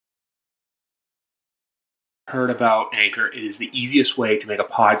Heard about Anchor, it is the easiest way to make a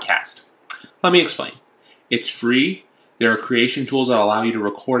podcast. Let me explain. It's free. There are creation tools that allow you to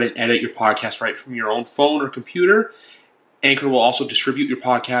record and edit your podcast right from your own phone or computer. Anchor will also distribute your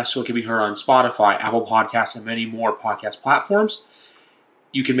podcast so it can be heard on Spotify, Apple Podcasts, and many more podcast platforms.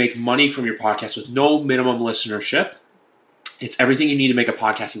 You can make money from your podcast with no minimum listenership. It's everything you need to make a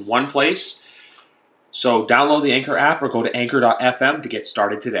podcast in one place. So download the Anchor app or go to anchor.fm to get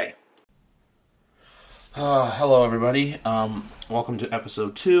started today. Hello, everybody. Welcome to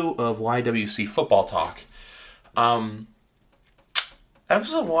episode 2 of YWC Football Talk.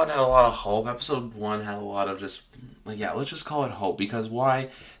 Episode 1 had a lot of hope. Episode 1 had a lot of let's just call it hope. Because why?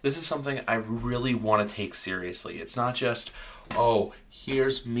 This is something I really want to take seriously. It's not just,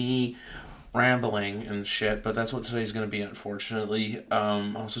 here's me rambling and shit, but that's what today's going to be, unfortunately.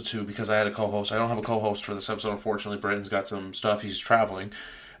 Also, too, because I had a co-host. I don't have a co-host for this episode, unfortunately. Brenton's got some stuff. He's traveling.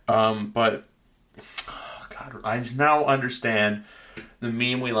 But I now understand the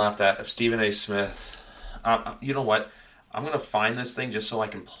meme we laughed at of Stephen A. Smith. You know what? I'm going to find this thing just so I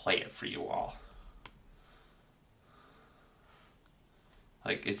can play it for you all.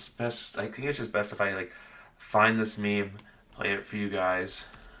 It's best. I think it's just best if I find this meme, play it for you guys,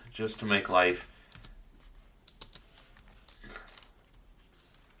 just to make life.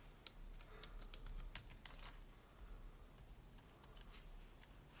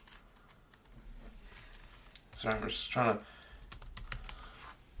 Sorry, I'm just trying to.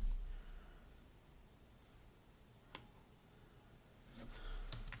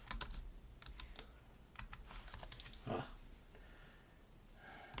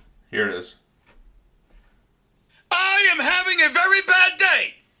 Here it is. I am having a very bad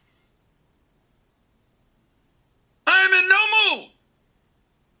day. I am in no mood.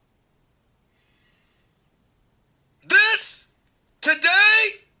 This, today,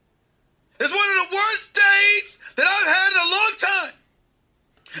 is one of the worst days that I've had in a long time.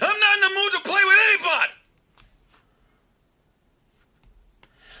 I'm not in the mood to play with anybody.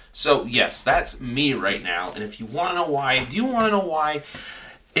 So, yes, that's me right now. And if you want to know why, do you want to know why?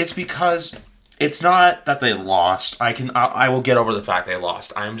 It's because it's not that they lost. I will get over the fact they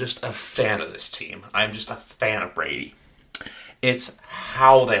lost. I'm just a fan of this team. I'm just a fan of Brady. It's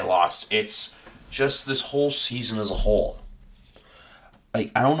how they lost. It's just this whole season as a whole. I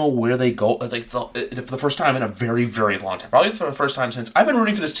don't know where they go. For the first time in a very, very long time. Probably for the first time since... I've been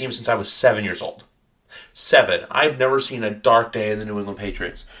rooting for this team since I was 7 years old. 7. I've never seen a dark day in the New England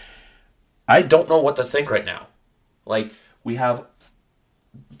Patriots. I don't know what to think right now. We have...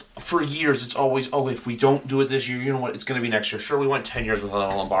 For years, it's always, if we don't do it this year, you know what, it's going to be next year. Sure, we went 10 years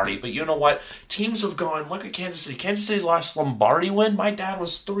without a Lombardi, but you know what? Teams have gone, look at Kansas City. Kansas City's last Lombardi win, my dad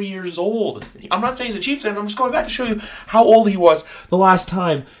was 3 years old. I'm not saying he's a Chiefs fan, I'm just going back to show you how old he was the last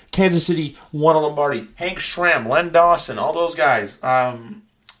time Kansas City won a Lombardi. Hank Schramm, Len Dawson, all those guys. Trying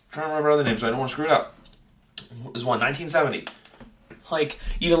to remember other names, so I don't want to screw it up. It was 1970.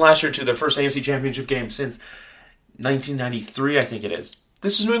 Even last year, too, their first AFC Championship game since 1993, I think it is.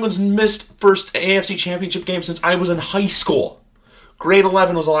 This is New England's missed first AFC Championship game since I was in high school. Grade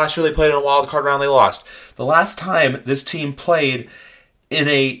 11 was the last year they played in a wild card round. They lost. The last time this team played in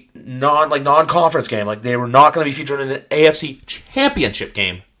a non-conference game, they were not going to be featured in an AFC Championship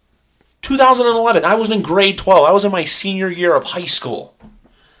game, 2011. I was in grade 12. I was in my senior year of high school.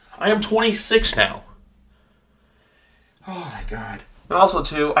 I am 26 now. Oh my God. And also,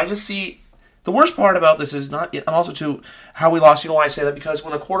 too, I just see... The worst part about this is not, and also too, how we lost. You know why I say that? Because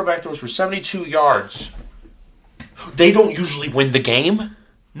when a quarterback throws for 72 yards, they don't usually win the game.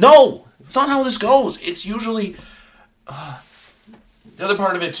 No, it's not how this goes. It's usually, the other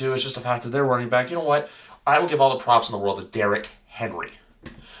part of it too is just the fact that they're running back. You know what? I will give all the props in the world to Derrick Henry.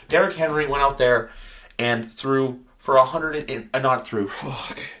 Derrick Henry went out there and threw for 100, not threw,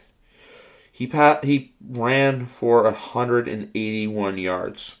 He ran for 181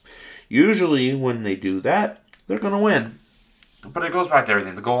 yards. Usually, when they do that, they're going to win. But it goes back to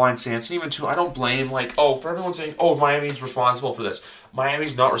everything. The goal line stance. And even, too, I don't blame, for everyone saying, Miami's responsible for this.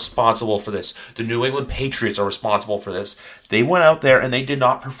 Miami's not responsible for this. The New England Patriots are responsible for this. They went out there and they did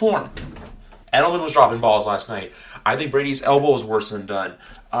not perform. Edelman was dropping balls last night. I think Brady's elbow is worse than done.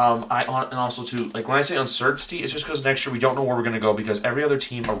 And also, too, when I say uncertainty, it's just because next year we don't know where we're going to go because every other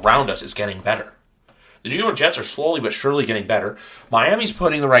team around us is getting better. The New York Jets are slowly but surely getting better. Miami's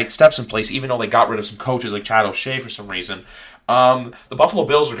putting the right steps in place, even though they got rid of some coaches like Chad O'Shea for some reason. The Buffalo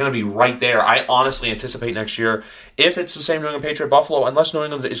Bills are going to be right there. I honestly anticipate next year, if it's the same New England Patriot Buffalo, unless New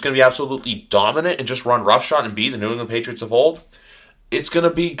England is going to be absolutely dominant and just run roughshod and be the New England Patriots of old, it's going to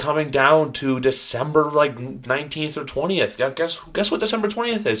be coming down to December 19th or 20th. Guess what December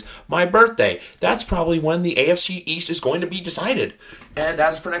 20th is? My birthday. That's probably when the AFC East is going to be decided. And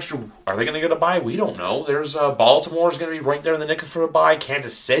as for next year, are they going to get a bye? We don't know. There's Baltimore is going to be right there in the nick for a bye.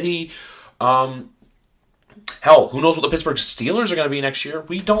 Kansas City. Hell, who knows what the Pittsburgh Steelers are going to be next year?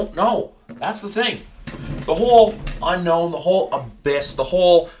 We don't know. That's the thing. The whole unknown, the whole abyss, the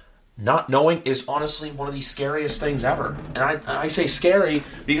whole not knowing is honestly one of the scariest things ever. And I say scary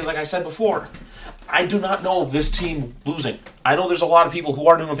because, like I said before, I do not know this team losing. I know there's a lot of people who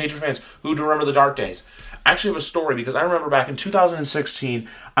are New England Patriots fans who do remember the dark days. I actually have a story because I remember back in 2016,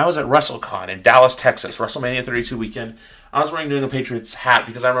 I was at WrestleCon in Dallas, Texas, WrestleMania 32 weekend. I was wearing a New England Patriots hat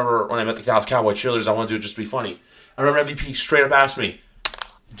because I remember when I met the Dallas Cowboy cheerleaders, I wanted to do it just to be funny. I remember MVP straight up asked me,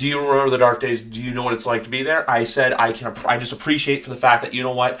 do you remember the dark days? Do you know what it's like to be there? I said, I just appreciate for the fact that, you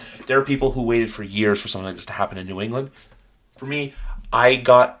know what, there are people who waited for years for something like this to happen in New England. For me, I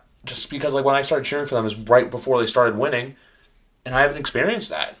got, just because when I started cheering for them is right before they started winning, and I haven't experienced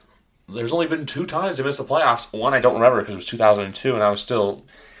that. There's only been 2 times they missed the playoffs. One I don't remember because it was 2002 and I was still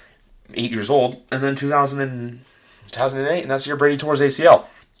 8 years old. And then 2008, and that's the year Brady tore his ACL.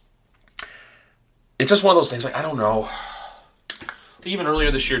 It's just one of those things, I don't know. Even earlier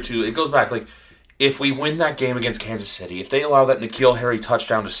this year, too, it goes back, if we win that game against Kansas City, if they allow that N'Keal Harry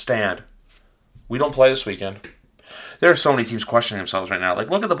touchdown to stand, we don't play this weekend. There are so many teams questioning themselves right now.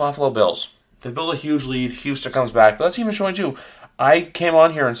 Look at the Buffalo Bills. They build a huge lead. Houston comes back. But that's even showing, too. I came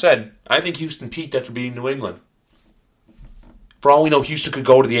on here and said, I think Houston peaked after beating New England. For all we know, Houston could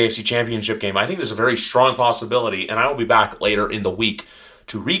go to the AFC Championship game. I think there's a very strong possibility, and I will be back later in the week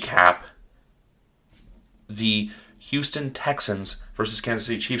to recap the Houston Texans versus Kansas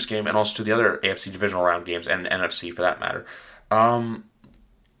City Chiefs game, and also to the other AFC divisional round games, and NFC for that matter.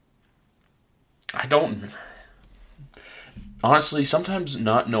 Honestly, sometimes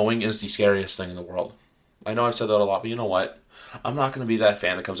not knowing is the scariest thing in the world. I know I've said that a lot, but you know what? I'm not going to be that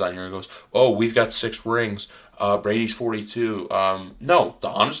fan that comes out here and goes, oh, we've got 6 rings, Brady's 42. No, the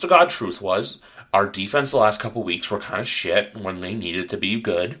honest to God truth was, our defense the last couple weeks were kind of shit when they needed to be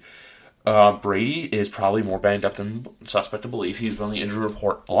good. Brady is probably more banged up than suspect to believe. He's been on the injury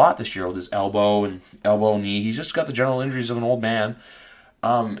report a lot this year with his elbow, knee. He's just got the general injuries of an old man.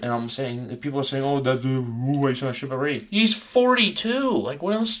 And I'm saying, if people are saying, oh, that's why he's not shit about Brady. He's 42.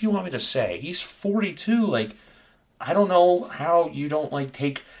 What else do you want me to say? He's 42. I don't know how you don't,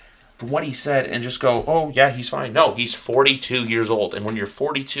 take from what he said and just go, oh, yeah, he's fine. No, he's 42 years old. And when you're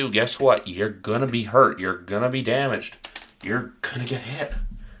 42, guess what? You're going to be hurt. You're going to be damaged. You're going to get hit.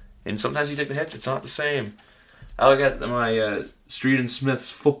 And sometimes you take the hits, it's not the same. I look at my Street and Smith's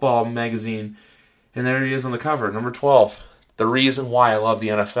football magazine, and there he is on the cover, number 12. The reason why I love the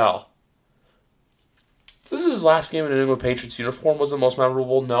NFL. This is his last game in a New England Patriots uniform. Was the most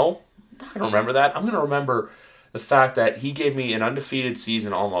memorable? No. I don't remember that. I'm going to remember the fact that he gave me an undefeated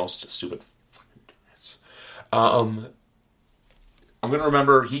season almost. Stupid fucking hits. I'm going to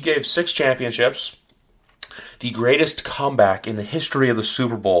remember he gave 6 championships. The greatest comeback in the history of the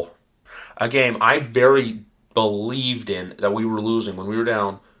Super Bowl. A game I very believed in that we were losing when we were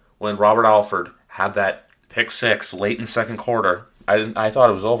down, when Robert Alford had that pick 6 late in the second quarter. I thought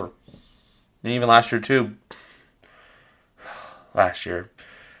it was over. And even last year, too. Last year.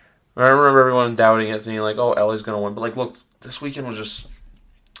 I remember everyone doubting it, thinking oh, LA's going to win. But look, this weekend was just...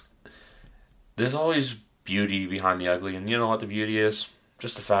 There's always beauty behind the ugly. And you know what the beauty is?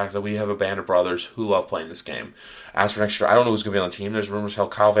 Just the fact that we have a band of brothers who love playing this game. As for next year, I don't know who's going to be on the team. There's rumors how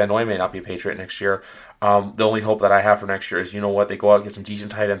Kyle Van Noy may not be a Patriot next year. The only hope that I have for next year is, you know what, they go out and get some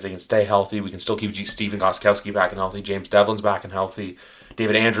decent tight ends. They can stay healthy. We can still keep Stephen Gostkowski back and healthy. James Devlin's back and healthy.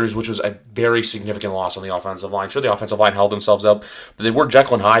 David Andrews, which was a very significant loss on the offensive line. Sure, the offensive line held themselves up, but they were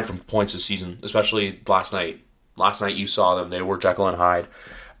Jekyll and Hyde from points this season, especially last night. Last night you saw them. They were Jekyll and Hyde.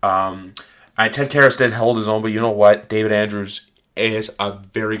 Ted Karras did hold his own, but you know what? David Andrews is a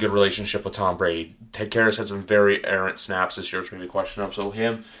very good relationship with Tom Brady. Ted Karras had some very errant snaps this year, which made me question up. So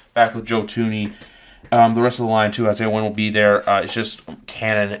him, back with Joe Thuney. The rest of the line, too, Isaiah Wynn will be there. It's just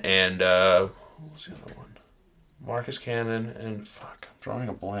Cannon and... what was the other one? Marcus Cannon and... Fuck, I'm drawing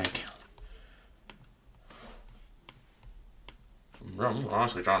a blank. I'm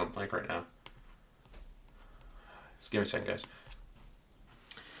honestly drawing a blank right now. Just give me a second, guys.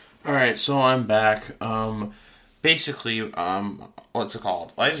 Alright, so I'm back. Basically, what's it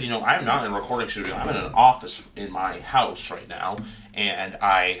called? As you know, I'm not in a recording studio. I'm in an office in my house right now, and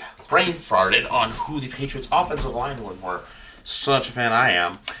I brain farted on who the Patriots' offensive linemen were. Such a fan I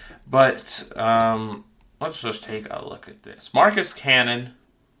am. But, let's just take a look at this. Marcus Cannon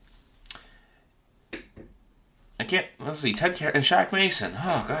I can't. Let's see. Ted Carey and Shaq Mason.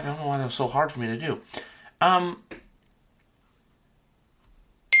 Oh God, I don't know why that was so hard for me to do. Oh,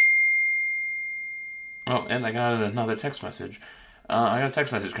 and I got another text message. I got a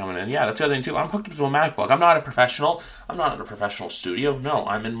text message coming in. Yeah, that's the other thing too. I'm hooked up to a MacBook. I'm not a professional. I'm not in a professional studio. No,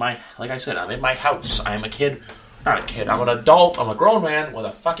 I'm in my, like I said, I'm in my house. I'm a kid. Not a kid. I'm an adult. I'm a grown man with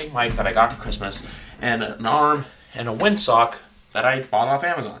a fucking mic that I got for Christmas and an arm and a windsock that I bought off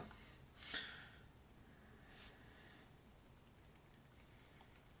Amazon.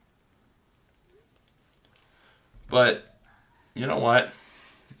 But you know what?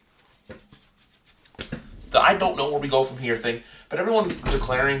 The I don't know where we go from here thing, but everyone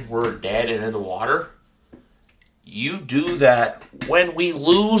declaring we're dead and in the water, you do that when we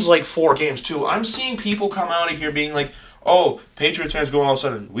lose like 4 games too. I'm seeing people come out of here being like, oh, Patriots fans going all of a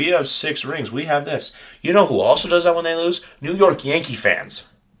sudden, we have 6 rings, we have this. You know who also does that when they lose? New York Yankee fans.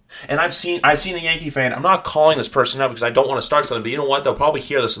 And I've seen a Yankee fan, I'm not calling this person out because I don't want to start something, but you know what? They'll probably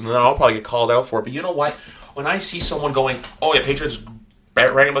hear this and then I'll probably get called out for it. But you know what? When I see someone going, oh yeah, Patriots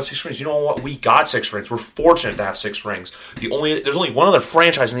ranking about 6 rings. You know what? We got 6 rings. We're fortunate to have 6 rings. There's only one other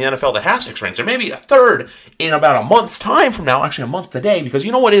franchise in the NFL that has 6 rings. There may be a third in about a month's time from now. Actually, a month today, because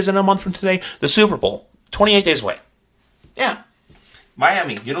you know what is in a month from today? The Super Bowl. 28 days away. Yeah.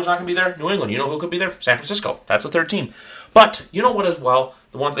 Miami. You know who's not going to be there? New England. You know who could be there? San Francisco. That's the third team. But you know what as well?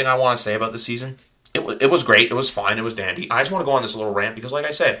 The one thing I want to say about this season, it was great. It was fine. It was dandy. I just want to go on this little rant because, like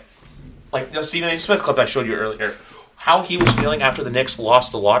I said, like the Stephen A. Smith clip I showed you earlier, how he was feeling after the Knicks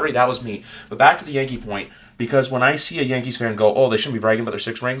lost the lottery, that was me. But back to the Yankee point, because when I see a Yankees fan go, oh, they shouldn't be bragging about their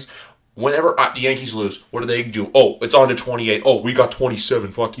 6 rings, whenever the Yankees lose, what do? Oh, it's on to 28. Oh, we got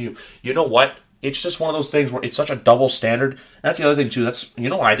 27. Fuck you. You know what? It's just one of those things where it's such a double standard. That's the other thing, too. You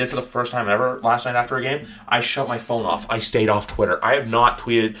know what I did for the first time ever last night after a game? I shut my phone off. I stayed off Twitter. I have not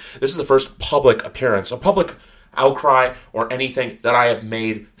tweeted. This is the first public appearance, a public outcry or anything that I have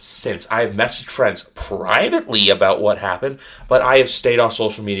made since. I have messaged friends privately about what happened, but I have stayed off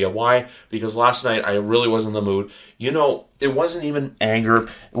social media. Why? Because last night I really was in the mood. You know, it wasn't even anger. It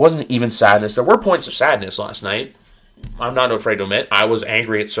wasn't even sadness. There were points of sadness last night. I'm not afraid to admit I was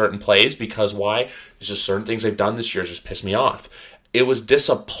angry at certain plays because why? There's just certain things they've done this year just pissed me off. It was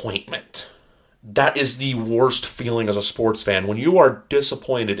disappointment. That is the worst feeling as a sports fan. When you are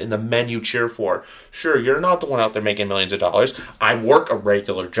disappointed in the men you cheer for, sure, you're not the one out there making millions of dollars. I work a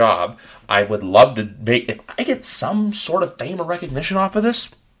regular job. I would love to make, if I get some sort of fame or recognition off of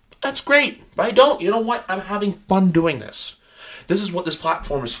this, that's great. If I don't, you know what? I'm having fun doing this. This is what this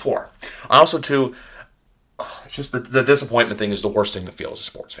platform is for. I also, too, it's just the disappointment thing is the worst thing to feel as a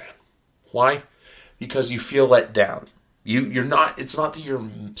sports fan. Why? Because you feel let down. You're not, it's not that you're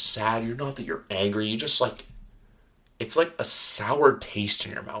sad, you're not that you're angry, you just like, it's like a sour taste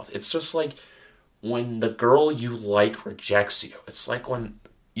in your mouth. It's just like when the girl you like rejects you. It's like when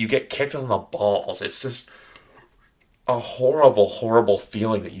you get kicked in the balls. It's just a horrible, horrible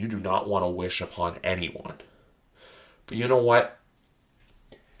feeling that you do not want to wish upon anyone. But you know what?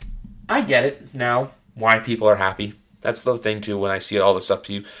 I get it now, why people are happy. That's the thing, too, when I see all this stuff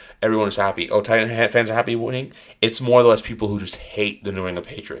to you. Everyone is happy. Oh, Titan fans are happy winning. It's more or less people who just hate the New England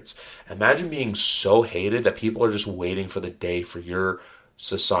Patriots. Imagine being so hated that people are just waiting for the day for your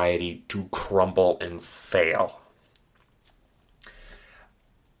society to crumble and fail.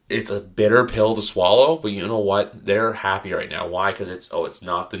 It's a bitter pill to swallow, but you know what? They're happy right now. Why? Because it's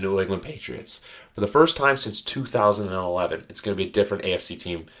not the New England Patriots. For the first time since 2011, it's going to be a different AFC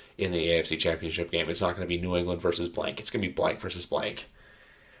team in the AFC Championship game. It's not going to be New England versus blank. It's going to be blank versus blank.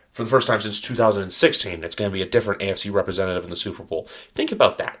 For the first time since 2016, it's going to be a different AFC representative in the Super Bowl. Think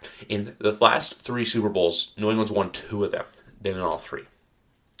about that. In the last 3 Super Bowls, New England's won 2 of them. Been in all 3.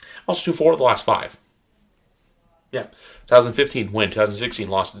 Also 4 of the last 5. Yeah. 2015 win. 2016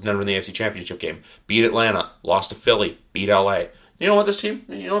 lost to Denver in the AFC Championship game. Beat Atlanta. Lost to Philly. Beat LA. You know what this year?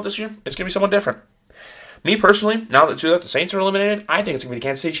 It's going to be someone different. Me personally, now that the Saints are eliminated, I think it's going to be the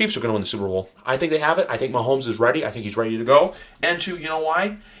Kansas City Chiefs who are going to win the Super Bowl. I think they have it. I think Mahomes is ready. I think he's ready to go. And 2, you know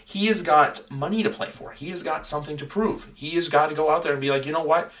why? He has got money to play for. He has got something to prove. He has got to go out there and be like, you know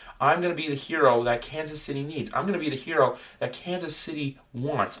what? I'm going to be the hero that Kansas City needs. I'm going to be the hero that Kansas City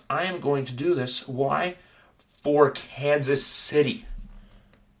wants. I am going to do this. Why? For Kansas City.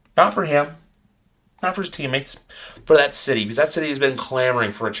 Not for him. Not for his teammates, for that city, because that city has been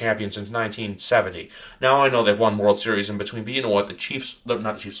clamoring for a champion since 1970. Now I know they've won World Series in between, but you know what? The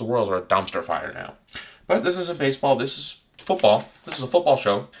Royals are a dumpster fire now. But this isn't baseball, this is football. This is a football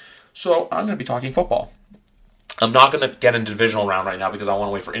show, so I'm going to be talking football. I'm not going to get into divisional round right now because I want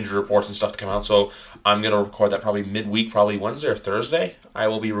to wait for injury reports and stuff to come out, so I'm going to record that probably midweek, probably Wednesday or Thursday. I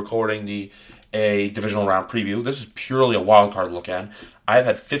will be recording the a divisional round preview. This is purely a wild card look at. I've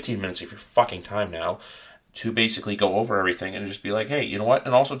had 15 minutes of your fucking time now to basically go over everything and just be like, hey, you know what?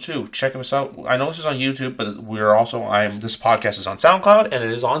 And also, too, check us out. I know this is on YouTube, but we're also, this podcast is on SoundCloud, and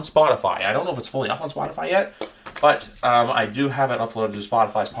it is on Spotify. I don't know if it's fully up on Spotify yet, but I do have it uploaded to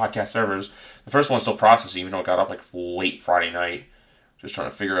Spotify's podcast servers. The first one's still processing, even though it got up like late Friday night. Just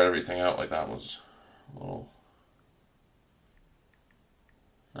trying to figure out everything out. Like, that was a little...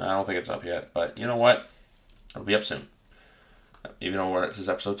 I don't think it's up yet, but you know what? It'll be up soon. Even though this is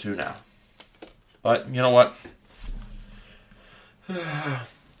episode 2 now. But, you know what? I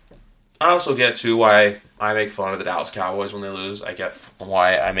also get to why I make fun of the Dallas Cowboys when they lose. I get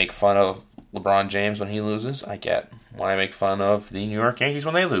why I make fun of LeBron James when he loses. I get why I make fun of the New York Yankees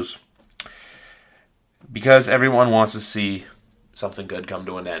when they lose. Because everyone wants to see something good come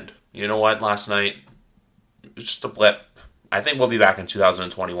to an end. You know what? Last night, it was just a blip. I think we'll be back in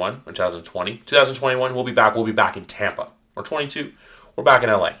 2021 or 2020. 2021, we'll be back. We'll be back in Tampa. Or 22, we're back in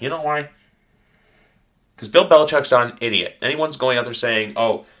LA. You know why? Because Bill Belichick's not an idiot. Anyone's going out there saying,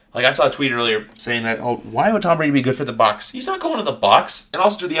 oh, like I saw a tweet earlier saying that, oh, why would Tom Brady be good for the Bucs? He's not going to the Bucs. And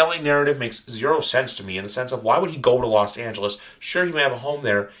also, the LA narrative makes zero sense to me in the sense of why would he go to Los Angeles? Sure, he may have a home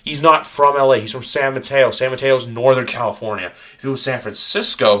there. He's not from LA. He's from San Mateo. San Mateo's Northern California. If it was San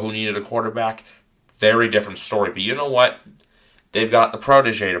Francisco who needed a quarterback, very different story. But you know what? They've got the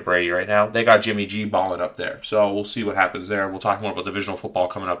protege to Brady right now. They got Jimmy G balling up there. So we'll see what happens there. We'll talk more about divisional football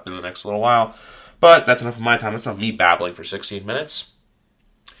coming up in the next little while. But that's enough of my time. That's enough of me babbling for 16 minutes.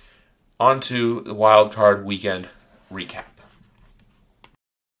 On to the wild card weekend recap.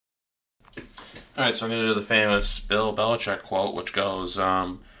 Alright, so I'm going to do the famous Bill Belichick quote, which goes,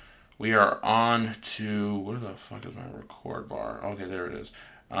 we are on to... Where the fuck is my record bar? Okay, there it is.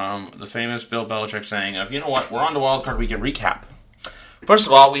 The famous Bill Belichick saying, you know what, we're on to wild card weekend recap. First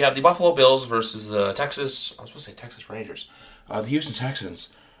of all, we have the Buffalo Bills versus the Texas Rangers. The Houston Texans.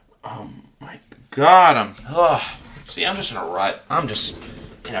 My God, see, I'm just in a rut. I'm just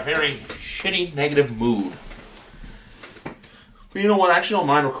in a very shitty, negative mood. But you know what? I actually don't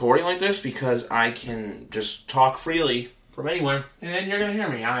mind recording like this because I can just talk freely from anywhere. And you're going to hear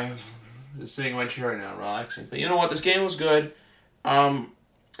me. I'm just sitting in my chair right now, relaxing. But you know what? This game was good.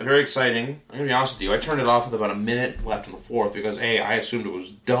 Very exciting. I'm going to be honest with you. I turned it off with about a minute left in the fourth because, A, I assumed it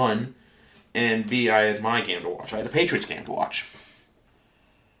was done, and B, I had my game to watch. I had the Patriots game to watch.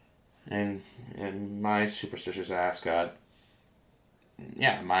 And my superstitious ass didn't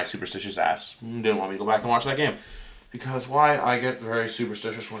want me to go back and watch that game. Because why? I get very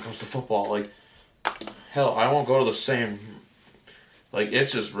superstitious when it comes to football. Like, hell, I won't go to the same... Like,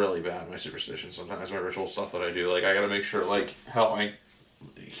 it's just really bad, my superstition sometimes, my ritual stuff that I do. Like, I gotta make sure, like, hell, I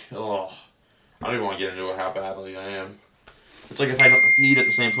don't even want to get into it how badly I am. It's like if I don't eat at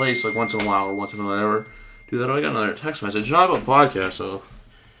the same place, like, once in a while or once in a whatever, do that, I got another text message. Not about the podcast, so...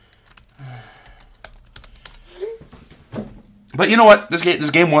 But you know what? This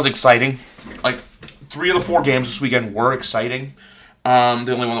game was exciting. Like, 3 of the 4 games this weekend were exciting. The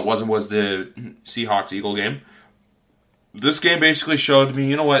only one that wasn't was the Seahawks-Eagle game. This game basically showed me,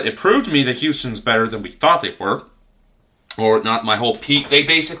 you know what? It proved to me that Houston's better than we thought they were. Or not my whole peak. They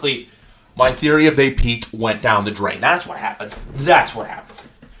basically, my theory of they peaked went down the drain. That's what happened.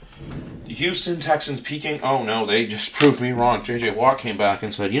 The Houston Texans peaking, oh no, they just proved me wrong. J.J. Watt came back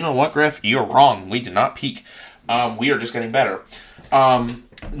and said, you know what, Griff? You're wrong. We did not peak. We are just getting better.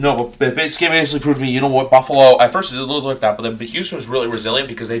 No, but this game basically proved to me, you know what, Buffalo, at first it did look like that, but then Houston was really resilient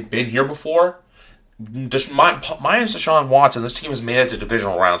because they've been here before. Just minus Deshaun Watson, this team has made it to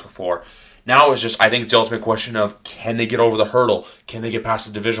divisional rounds before. Now it's just, I think it's the ultimate question of, can they get over the hurdle? Can they get past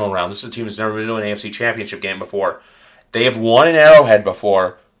the divisional round? This is a team that's never been to an AFC championship game before. They have won an Arrowhead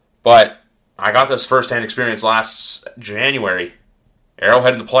before, but I got this first-hand experience last January.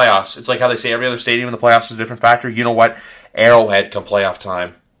 Arrowhead in the playoffs. It's like how they say every other stadium in the playoffs is a different factor. You know what? Arrowhead come playoff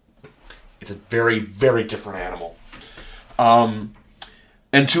time. It's a very, very different animal.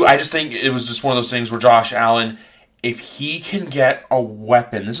 And 2, I just think it was just one of those things where Josh Allen, if he can get a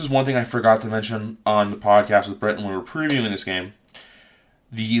weapon, this is one thing I forgot to mention on the podcast with Britton when we were previewing this game,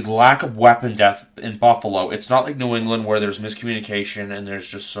 the lack of weapon depth in Buffalo. It's not like New England where there's miscommunication and there's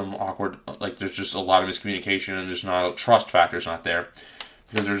just some awkward, like there's just a lot of miscommunication and there's not a trust factor's not there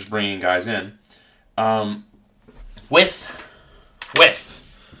because they're just bringing guys in. With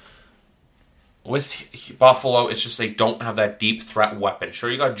Buffalo, it's just they don't have that deep threat weapon.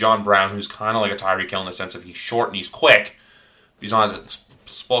 Sure, you got John Brown, who's kind of like a Tyreek Hill in the sense of he's short and he's quick, but he's not as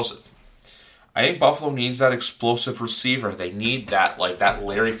explosive. I think Buffalo needs that explosive receiver. They need that, like that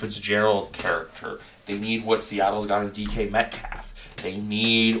Larry Fitzgerald character. They need what Seattle's got in DK Metcalf. They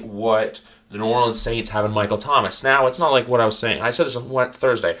need what the New Orleans Saints having Michael Thomas. Now, it's not like what I was saying. I said this on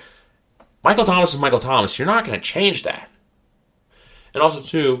Thursday. Michael Thomas is Michael Thomas. You're not going to change that. And also,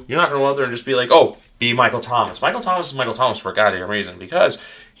 too, you're not going to go out there and just be like, oh, be Michael Thomas. Michael Thomas is Michael Thomas for a goddamn reason, because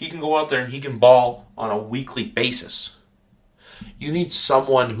he can go out there and he can ball on a weekly basis. You need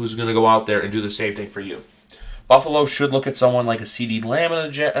someone who's going to go out there and do the same thing for you. Buffalo should look at someone like a CeeDee Lamb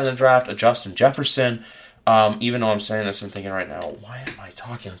in the draft, a Justin Jefferson. Even though I'm saying this, I'm thinking right now, why am I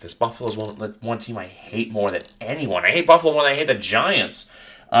talking like this? Buffalo's one team I hate more than anyone. I hate Buffalo more than I hate the Giants.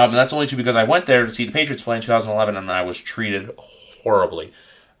 And that's only because I went there to see the Patriots play in 2011, and I was treated horribly.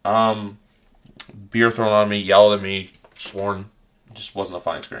 Beer thrown on me, yelled at me, sworn. It just wasn't a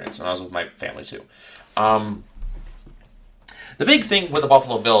fun experience, and I was with my family too. The big thing with the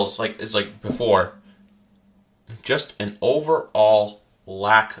Buffalo Bills, is like before, just an overall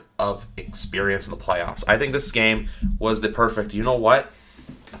lack of experience in the playoffs. I think this game was the perfect, you know what?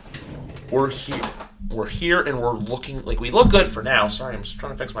 We're here and we're looking, like, we look good for now. Sorry, I'm just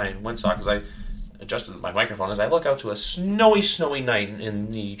trying to fix my windsock because I adjusted my microphone as I look out to a snowy night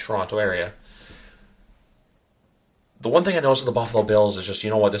in the Toronto area. The one thing I noticed with the Buffalo Bills is just, you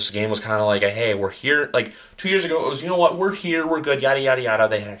know what, this game was kind of like hey, we're here. Like, 2 years ago, it was, you know what, we're here, we're good, yada, yada, yada.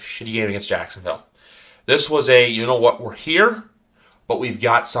 They had a shitty game against Jacksonville. This was you know what, we're here, but we've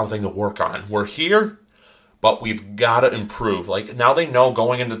got something to work on. We're here, but we've got to improve. Like, now they know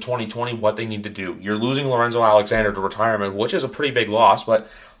going into 2020 what they need to do. You're losing Lorenzo Alexander to retirement, which is a pretty big loss, but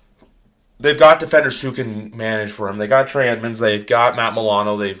they've got defenders who can manage for him. They got Trey Edmonds. They've got Matt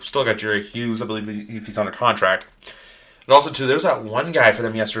Milano. They've still got Jerry Hughes. I believe he's under contract. And also, too, there's that one guy for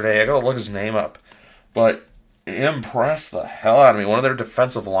them yesterday. I got to look his name up. But he impressed the hell out of me. One of their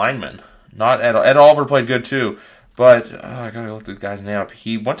defensive linemen. Not Ed Oliver played good, too. But I got to look the guy's name up.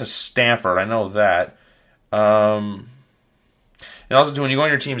 He went to Stanford. I know that. And also, too, when you go on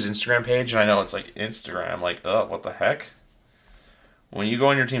your team's Instagram page, and I know it's like Instagram, like, oh, what the heck? When you go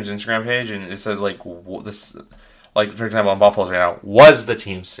on your team's Instagram page and it says, like, this, like, for example, on Buffalo's right now, was the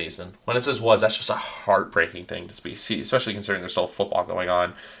team's season. When it says was, that's just a heartbreaking thing to see, especially considering there's still football going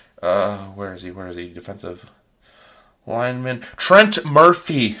on. Where is he? Defensive lineman. Trent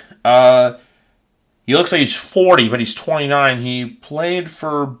Murphy. He looks like he's 40, but he's 29. He played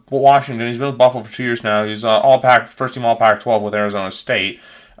for Washington. He's been with Buffalo for 2 years now. He's first team All-Pac-12 with Arizona State.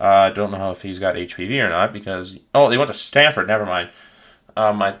 Don't know if he's got HPV or not because... Oh, they went to Stanford. Never mind.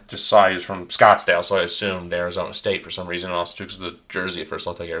 I just saw he was from Scottsdale, so I assumed Arizona State for some reason. And also because the jersey at first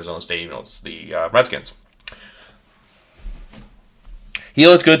looked like Arizona State, even though it's the Redskins. He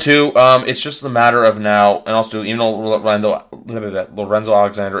looked good, too. It's just the matter of now... And also, even though Lorenzo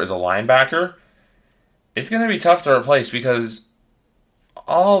Alexander is a linebacker... It's going to be tough to replace because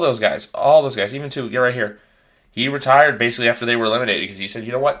all those guys, even two, you're right here. He retired basically after they were eliminated because he said,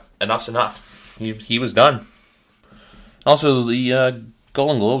 you know what, enough's enough. He was done. Also, the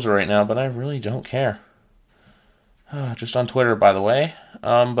Golden Globes are right now, but I really don't care. Just on Twitter, by the way.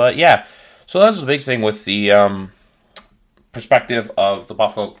 But yeah, so that's the big thing with the perspective of the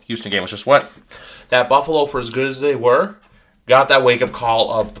Buffalo-Houston game, was just what? That Buffalo, for as good as they were, got that wake-up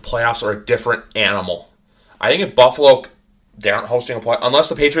call of the playoffs are a different animal. I think if Buffalo, they aren't hosting a play, unless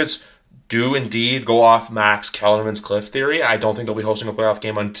the Patriots do indeed go off Max Kellerman's cliff theory, I don't think they'll be hosting a playoff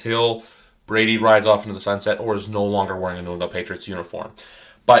game until Brady rides off into the sunset or is no longer wearing a New England Patriots uniform.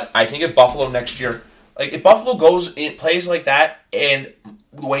 But I think if Buffalo next year, like if Buffalo plays like that and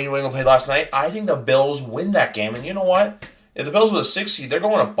the way New England played last night, I think the Bills win that game. And you know what? If the Bills were the 6th seed, they're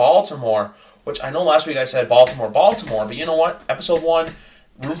going to Baltimore, which I know last week I said Baltimore, but you know what? Episode 1,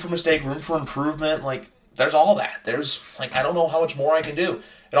 room for mistake, room for improvement, like, there's all that. There's, like, I don't know how much more I can do.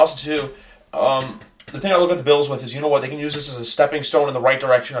 And also, too, the thing I look at the Bills with is, you know what, they can use this as a stepping stone in the right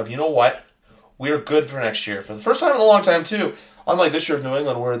direction of, you know what, we're good for next year. For the first time in a long time, too, unlike this year of New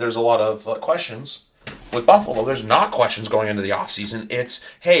England where there's a lot of questions, with Buffalo, there's not questions going into the offseason. It's,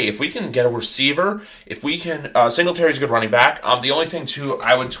 hey, if we can get a receiver, if we can, Singletary's a good running back. The only thing, too,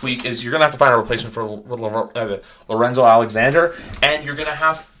 I would tweak is you're going to have to find a replacement for Lorenzo Alexander, and you're going to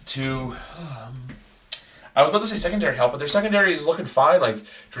have to... I was about to say secondary help, but their secondary is looking fine. Like,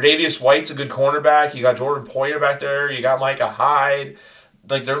 Tre'Davious White's a good cornerback. You got Jordan Poyer back there. You got Micah Hyde.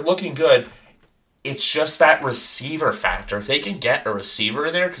 Like, they're looking good. It's just that receiver factor. If they can get a receiver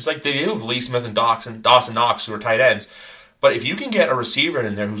in there, because, like, they do have Lee Smith and Dawson Knox, who are tight ends. But if you can get a receiver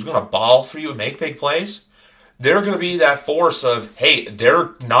in there who's going to ball for you and make big plays, they're going to be that force of, hey,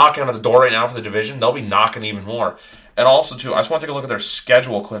 they're knocking on the door right now for the division. They'll be knocking even more. And also, too, I just want to take a look at their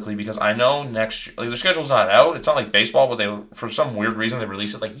schedule quickly because I know next year, like, their schedule's not out. It's not like baseball, but they, for some weird reason, they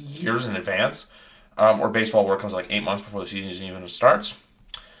release it like years in advance. Or baseball where it comes like 8 months before the season even starts.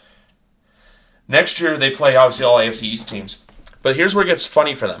 Next year, they play, obviously, all AFC East teams. But here's where it gets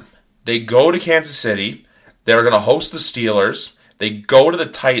funny for them. They go to Kansas City. They're going to host the Steelers. They go to the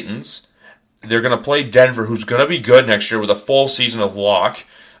Titans. They're going to play Denver, who's going to be good next year with a full season of Locke.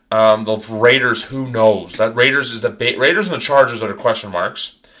 The Raiders, who knows? That Raiders and the Chargers that are question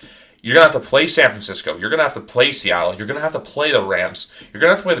marks. You're going to have to play San Francisco. You're going to have to play Seattle. You're going to have to play the Rams. You're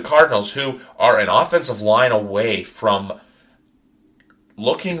going to have to play the Cardinals, who are an offensive line away from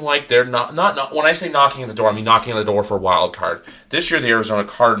looking like they're not when I say knocking at the door, I mean knocking at the door for a wild card. This year, the Arizona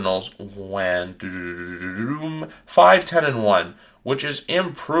Cardinals went 5-10-1, which is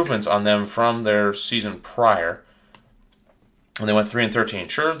improvements on them from their season prior. And they went 3-13.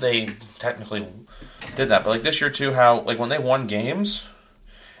 Sure, they technically did that, but like this year too, how like when they won games,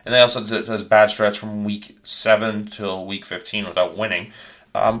 and they also did this bad stretch from week 7 till week 15 without winning.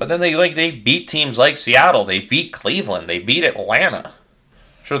 But then they beat teams like Seattle, they beat Cleveland, they beat Atlanta.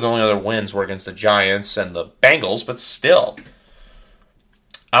 Sure, the only other wins were against the Giants and the Bengals, but still.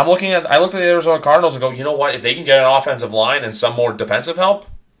 I looked at the Arizona Cardinals and go, you know what? If they can get an offensive line and some more defensive help,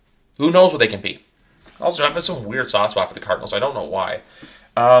 who knows what they can be. Also, I've had some weird soft spot for the Cardinals. I don't know why.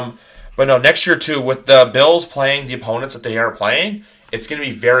 But no, next year too, with the Bills playing the opponents that they are playing, it's going to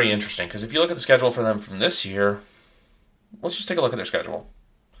be very interesting. Because if you look at the schedule for them from this year, let's just take a look at their schedule.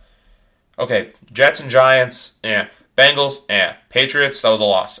 Okay, Jets and Giants, Bengals, Patriots, that was a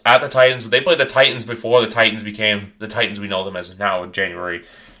loss. At the Titans, they played the Titans before the Titans became the Titans we know them as now in January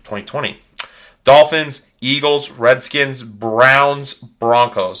 2020. Dolphins, Eagles, Redskins, Browns,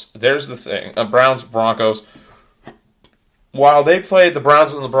 Broncos. There's the thing. Browns, Broncos. While they played the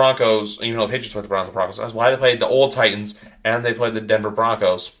Browns and the Broncos, even though the Patriots played the Browns and the Broncos, that's why they played the old Titans and they played the Denver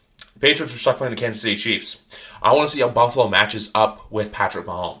Broncos. The Patriots were stuck playing the Kansas City Chiefs. I want to see how Buffalo matches up with Patrick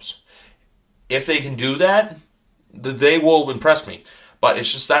Mahomes. If they can do that, they will impress me. But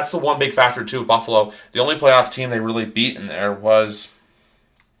it's just that's the one big factor too. Buffalo, the only playoff team they really beat in there was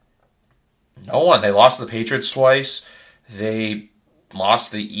no one. They lost to the Patriots twice. They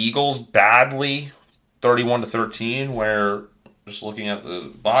lost the Eagles badly, 31-13. Where just looking at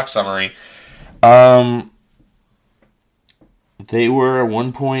the box summary, they were at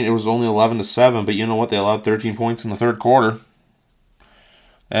one point. It was only 11-7, but you know what? They allowed 13 points in the third quarter,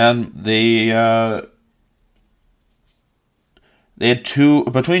 and they had two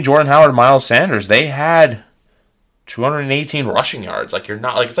between Jordan Howard and Miles Sanders. They had 218 rushing yards. Like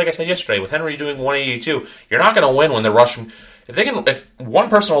it's like I said yesterday with Henry doing 182. You're not going to win when they're rushing. If one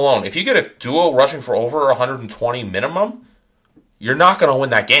person alone, if you get a duo rushing for over 120 minimum, you're not going to win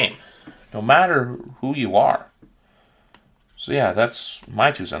that game, no matter who you are. So yeah, that's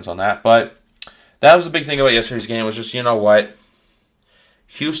my 2 cents on that. But that was the big thing about yesterday's game was just, you know what,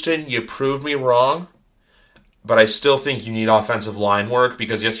 Houston, you proved me wrong. But I still think you need offensive line work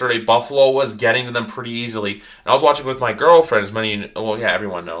because yesterday Buffalo was getting to them pretty easily. And I was watching with my girlfriend,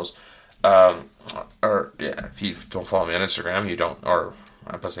 everyone knows. If you don't follow me on Instagram, you don't, or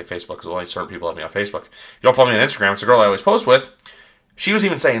I'm going to say Facebook because only certain people have me on Facebook. If you don't follow me on Instagram, it's a girl I always post with. She was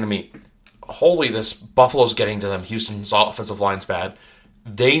even saying to me, holy, this Buffalo's getting to them. Houston's offensive line's bad.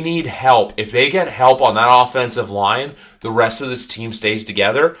 They need help. If they get help on that offensive line, the rest of this team stays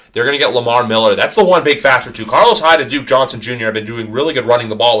together. They're going to get Lamar Miller. That's the one big factor, too. Carlos Hyde and Duke Johnson Jr. have been doing really good running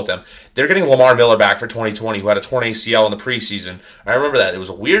the ball with them. They're getting Lamar Miller back for 2020, who had a torn ACL in the preseason. I remember that. It was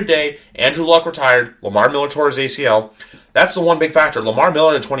a weird day. Andrew Luck retired. Lamar Miller tore his ACL. That's the one big factor. Lamar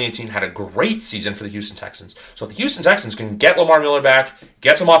Miller in 2018 had a great season for the Houston Texans. So if the Houston Texans can get Lamar Miller back,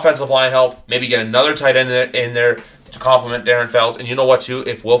 get some offensive line help, maybe get another tight end in there to complement Darren Fells. And you know what, too?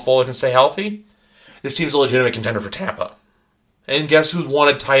 If Will Fuller can stay healthy, this team's a legitimate contender for Tampa. And guess who's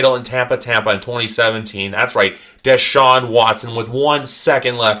won a title in Tampa in 2017? That's right, Deshaun Watson with 1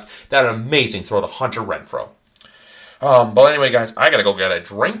 second left. That amazing throw to Hunter Renfrow. But anyway, guys, I got to go get a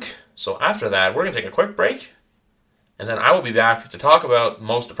drink. So after that, we're going to take a quick break. And then I will be back to talk about the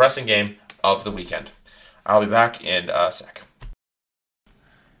most depressing game of the weekend. I'll be back in a sec.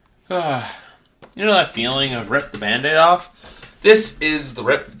 You know that feeling of rip the Band-Aid off? This is the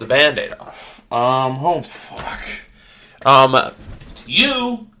rip the Band-Aid off. Oh, fuck. To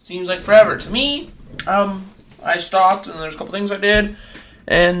you, it seems like forever. To me, I stopped and there's a couple things I did,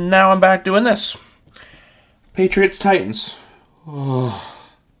 and now I'm back doing this. Patriots-Titans. Oh,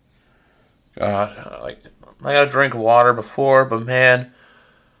 God. I gotta drink water before, but man,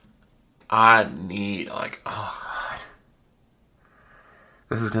 I need, oh, God.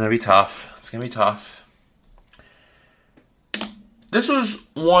 This is gonna be tough. It's gonna be tough. This was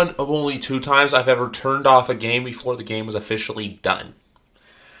one of only 2 times I've ever turned off a game before the game was officially done.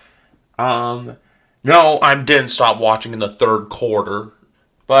 No, I didn't stop watching in the third quarter,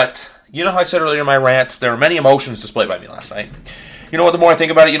 But you know how I said earlier in my rant, there were many emotions displayed by me last night. You know what, the more I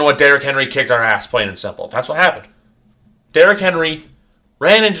think about it, you know what, Derrick Henry kicked our ass, plain and simple. That's what happened. Derrick Henry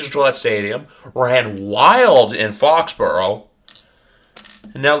ran into Gillette Stadium, ran wild in Foxborough,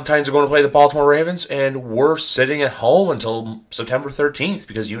 and now the Titans are going to play the Baltimore Ravens, and we're sitting at home until September 13th,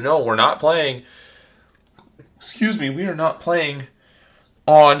 because you know we're not playing, we are not playing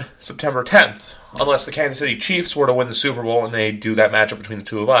on September 10th, unless the Kansas City Chiefs were to win the Super Bowl and they do that matchup between the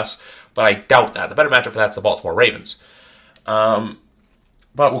two of us, but I doubt that. The better matchup for that's the Baltimore Ravens. But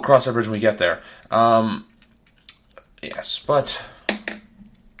we'll cross that bridge when we get there. Yes, but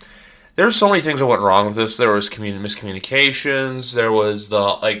there's so many things that went wrong with this. There was miscommunications. There was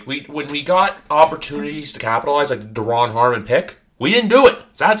when we got opportunities to capitalize, like the Deron Harmon pick, we didn't do it.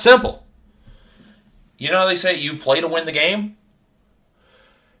 It's that simple. You know how they say you play to win the game?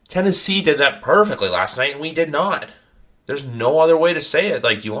 Tennessee did that perfectly last night, and we did not. There's no other way to say it.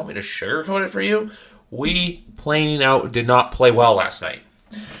 Like, do you want me to sugarcoat it for you? We, plain out, did not play well last night.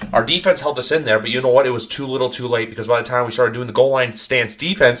 Our defense held us in there, but you know what? It was too little too late, because by the time we started doing the goal line stance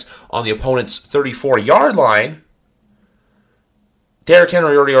defense on the opponent's 34-yard line, Derrick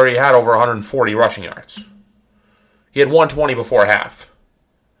Henry already had over 140 rushing yards. He had 120 before half.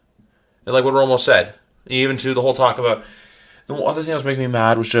 And like what Romo said, even to the whole talk about... The other thing that was making me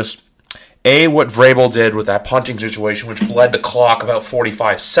mad was just, what Vrabel did with that punting situation, which bled the clock about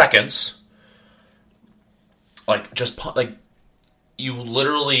 45 seconds. You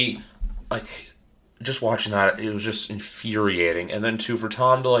literally, just watching that, it was just infuriating. And then, too, for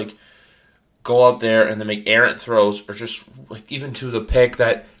Tom to, go out there and then make errant throws, or just, even to the pick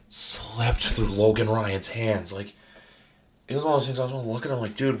that slipped through Logan Ryan's hands. It was one of those things I was looking at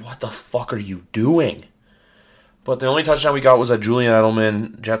him dude, what the fuck are you doing? But the only touchdown we got was a Julian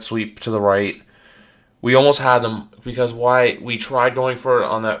Edelman jet sweep to the right. We almost had them because we tried going for it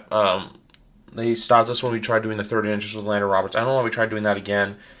on that. They stopped us when we tried doing the 30 inches with Landon Roberts. I don't know why we tried doing that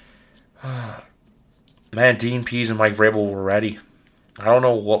again. Man, Dean Pease and Mike Vrabel were ready. I don't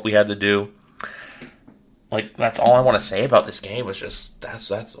know what we had to do. That's all I want to say about this game was just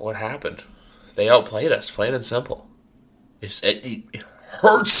that's what happened. They outplayed us, plain and simple. It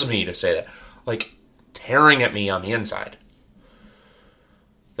hurts me to say that. Tearing at me on the inside.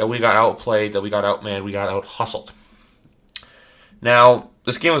 That we got outplayed, that we got outmanned, we got out-hustled. Now,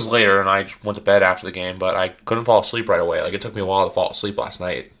 this game was later, and I went to bed after the game, but I couldn't fall asleep right away. It took me a while to fall asleep last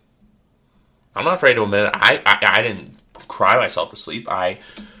night. I'm not afraid to admit it. I didn't cry myself to sleep. There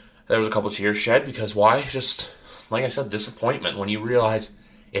was a couple tears shed, because why? Just, like I said, disappointment when you realize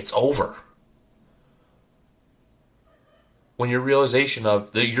it's over. When your realization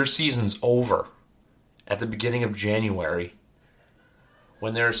of your season's over. At the beginning of January,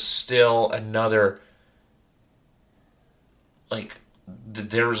 when there's still another,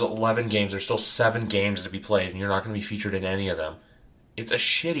 there's 11 games, there's still 7 games to be played, and you're not going to be featured in any of them. It's a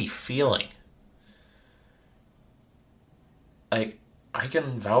shitty feeling. I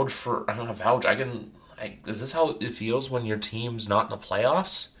can vouch for, is this how it feels when your team's not in the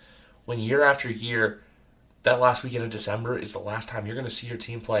playoffs? When year after year, that last weekend of December is the last time you're going to see your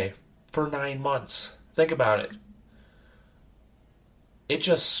team play for 9 months. Think about it. It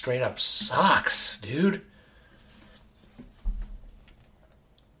just straight up sucks, dude.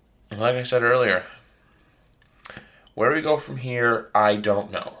 Like I said earlier, where we go from here, I don't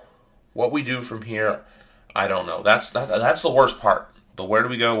know. What we do from here, I don't know. That's the worst part. The where do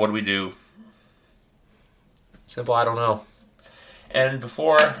we go, what do we do? Simple, I don't know. And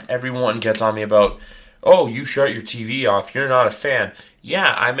before everyone gets on me about, oh, you shut your TV off, you're not a fan.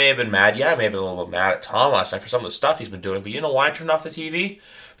 Yeah, I may have been mad. Yeah, I may have been a little bit mad at Tom last night for some of the stuff he's been doing. But you know why I turned off the TV?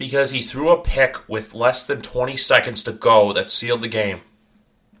 Because he threw a pick with less than 20 seconds to go that sealed the game.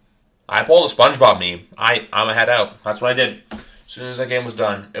 I pulled a SpongeBob meme. I'm a head out. That's what I did. As soon as that game was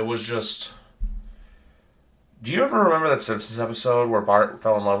done, it was just... Do you ever remember that Simpsons episode where Bart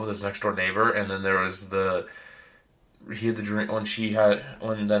fell in love with his next door neighbor, and then there was he had the drink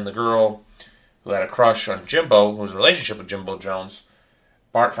when then the girl who had a crush on Jimbo, who was in a relationship with Jimbo Jones,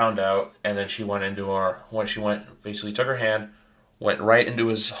 Bart found out, and then she went into basically took her hand, went right into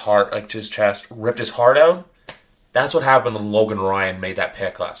his heart, to his chest, ripped his heart out. That's what happened when Logan Ryan made that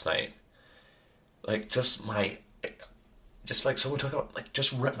pick last night. Someone took out,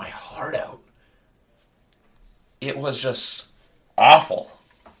 just ripped my heart out. It was just awful.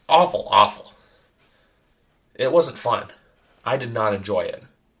 Awful, awful. It wasn't fun. I did not enjoy it.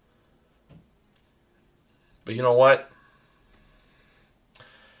 But you know what?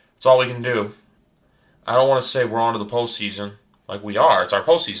 It's all we can do. I don't want to say we're on to the postseason. We are. It's our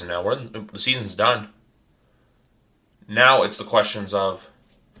postseason now. The season's done. Now it's the questions of,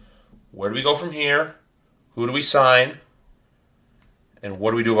 Where do we go from here? Who do we sign? And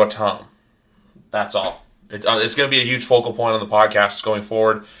what do we do about Tom? That's all. It's going to be a huge focal point on the podcast going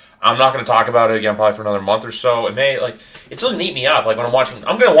forward. I'm not going to talk about it again probably for another month or so. It may, it's going to eat me up. Like, when I'm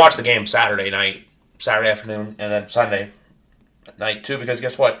going to watch the game Saturday afternoon, and then Sunday night too, because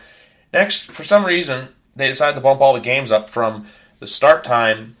guess what? Next, for some reason, they decided to bump all the games up from the start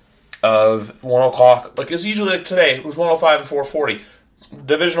time of 1 o'clock. Like, it's usually like today, it was 1:05 and 4:40.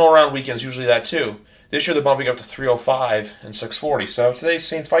 Divisional round weekends usually that too. This year they're bumping up to 3:05 and 6:40. So today's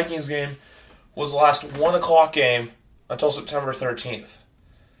Saints-Vikings game was the last 1 o'clock game until September 13th.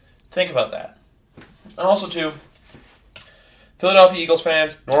 Think about that. And also, too, Philadelphia Eagles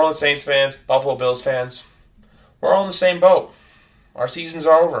fans, New Orleans Saints fans, Buffalo Bills fans, we're all in the same boat. Our seasons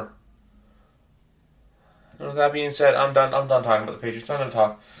are over. And with that being said, I'm done talking about the Patriots. I'm going to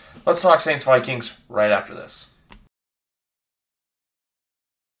talk. Let's talk Saints-Vikings right after this.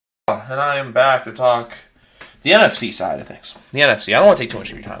 And I am back to talk the NFC side of things. The NFC. I don't want to take too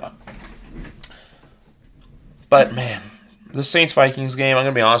much of your time up. But, man, the Saints-Vikings game, I'm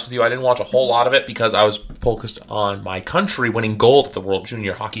going to be honest with you, I didn't watch a whole lot of it because I was focused on my country winning gold at the World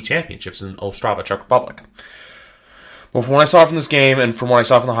Junior Hockey Championships in Ostrava, Czech Republic. But from what I saw from this game and from what I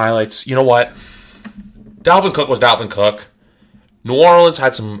saw from the highlights, you know what? Dalvin Cook was Dalvin Cook. New Orleans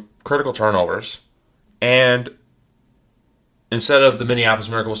had some critical turnovers. And instead of the Minneapolis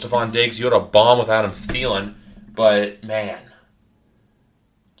Miracle with Stephon Diggs, you had a bomb with Adam Thielen. But, man,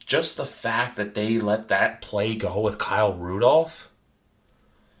 just the fact that they let that play go with Kyle Rudolph,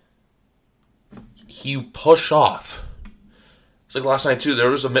 he pushed off. It's like last night, too.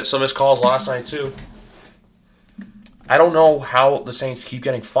 There was some missed calls last night, too. I don't know how the Saints keep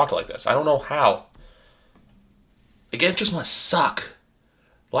getting fucked like this. I don't know how. Again, it just must suck.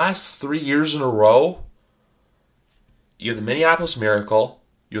 Last 3 years in a row, you have the Minneapolis Miracle,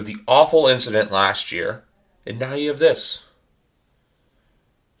 you have the awful incident last year, and now you have this.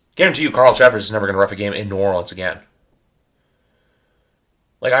 Guarantee you Carl Cheffers is never going to ref a game in New Orleans again.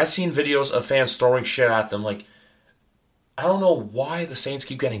 Like, I've seen videos of fans throwing shit at them. Like, I don't know why the Saints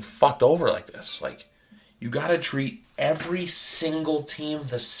keep getting fucked over like this. Like, you got to treat every single team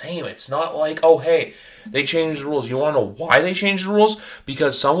the same. It's not like, oh, hey, they changed the rules. You want to know why they changed the rules?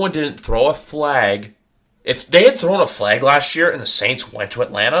 Because someone didn't throw a flag. If they had thrown a flag last year and the Saints went to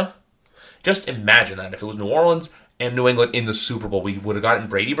Atlanta, just imagine that. If it was New Orleans and New England in the Super Bowl, we would have gotten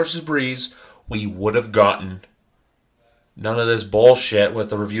Brady versus Breeze. We would have gotten none of this bullshit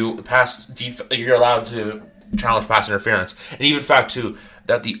with the review. You're allowed to challenge pass interference. And even fact, too,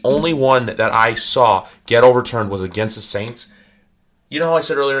 that the only one that I saw get overturned was against the Saints. You know how I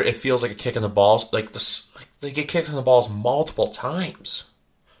said earlier it feels like a kick in the balls? Like they get kicked in the balls multiple times.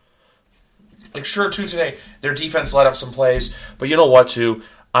 Like, sure, too, today, their defense let up some plays. But you know what, too?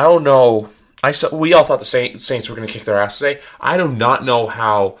 I don't know. We all thought the Saints were going to kick their ass today. I do not know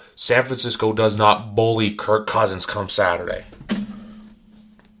how San Francisco does not bully Kirk Cousins come Saturday. I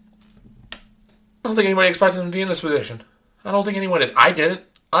don't think anybody expected them to be in this position. I don't think anyone did. I didn't.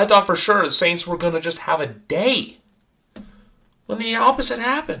 I thought for sure the Saints were going to just have a day. When the opposite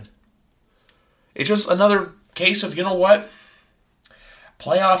happened. It's just another case of, you know what?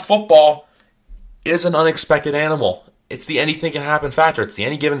 Playoff football is an unexpected animal. It's the anything can happen factor. It's the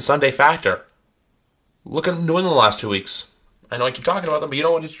any given Sunday factor. Look at New England the last 2 weeks. I know I keep talking about them, but you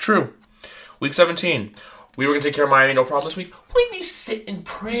know what? It's true. Week 17. We were going to take care of Miami, no problem this week. Wendy's sitting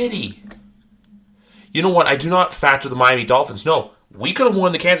pretty. You know what? I do not factor the Miami Dolphins. No, we could have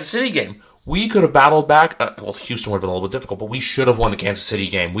won the Kansas City game. We could have battled back. Well, Houston would have been a little bit difficult, but we should have won the Kansas City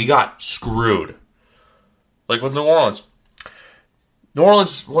game. We got screwed. Like with New Orleans. New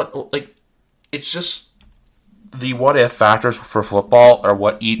Orleans, it's just the what-if factors for football are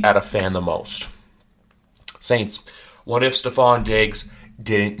what eat at a fan the most. Saints, what if Stephon Diggs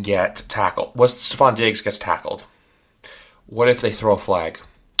didn't get tackled? What if Stephon Diggs gets tackled? What if they throw a flag?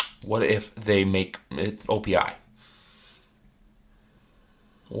 What if they make it OPI?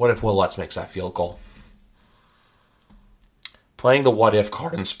 What if Will Lutz makes that field goal? Playing the what-if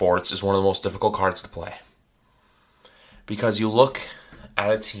card in sports is one of the most difficult cards to play. Because you look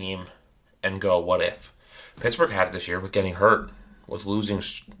at a team and go, what if? Pittsburgh had it this year with getting hurt, with losing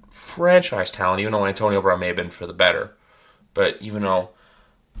franchise talent, even though Antonio Brown may have been for the better. But even though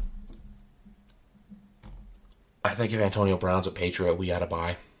I think if Antonio Brown's a Patriot, we got to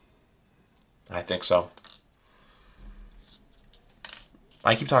buy. I think so.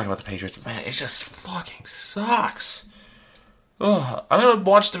 I keep talking about the Patriots. Man, it just fucking sucks. Ugh, I'm going to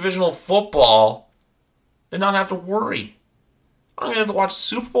watch divisional football and not have to worry. I'm going to have to watch the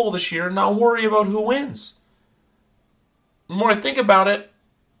Super Bowl this year and not worry about who wins. The more I think about it,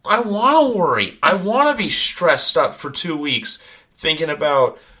 I want to worry. I want to be stressed up for 2 weeks thinking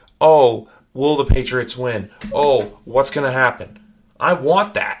about, oh, will the Patriots win? Oh, what's going to happen? I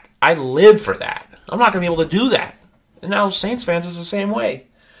want that. I live for that. I'm not going to be able to do that. And now Saints fans is the same way.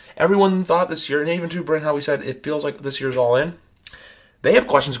 Everyone thought this year, and even to Brent, how we said it feels like this year's all in. They have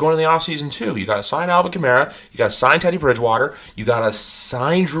questions going in the offseason too. You got to sign Alvin Kamara. You got to sign Teddy Bridgewater. You got to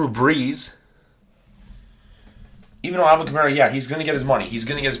sign Drew Brees. Even though Alvin Kamara, yeah, he's going to get his money. He's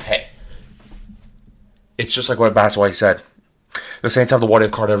going to get his pay. It's just like what Batswhite said. The Saints have the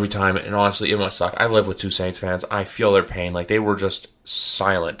what-if card every time, and honestly, it must suck. I live with two Saints fans. I feel their pain. Like, they were just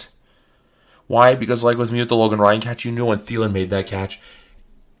silent. Why? Because like with me with the Logan Ryan catch, you knew when Thielen made that catch,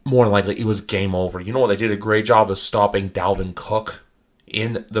 more than likely it was game over. You know what? They did a great job of stopping Dalvin Cook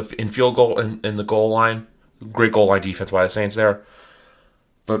in field goal in the goal line. Great goal line defense by the Saints there.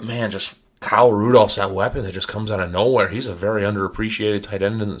 But man, just Kyle Rudolph's that weapon that just comes out of nowhere. He's a very underappreciated tight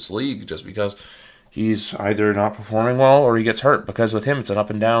end in this league just because he's either not performing well or he gets hurt. Because with him, it's an up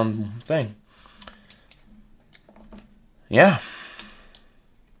and down thing. Yeah.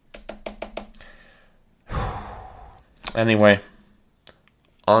 Anyway,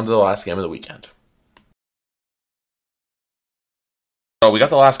 on to the last game of the weekend. So we got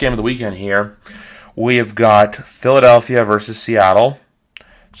the last game of the weekend here. We have got Philadelphia versus Seattle.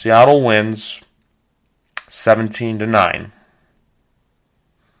 Seattle wins 17-9.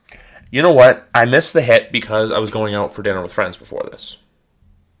 You know what? I missed the hit because I was going out for dinner with friends before this.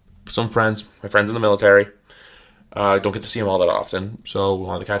 Some friends, my friends in the military. Don't get to see them all that often, so we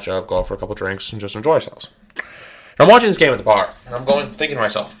wanted to catch up, go out for a couple drinks, and just enjoy ourselves. I'm watching this game at the bar, and I'm thinking to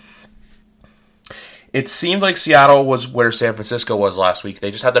myself, it seemed like Seattle was where San Francisco was last week. They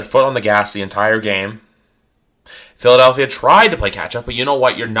just had their foot on the gas the entire game. Philadelphia tried to play catch-up, but you know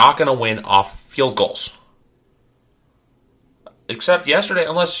what? You're not going to win off field goals. Except yesterday,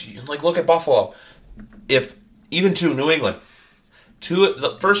 unless you look at Buffalo. Even to New England.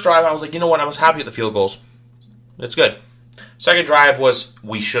 The first drive, I was like, you know what? I was happy with the field goals. It's good. Second drive was,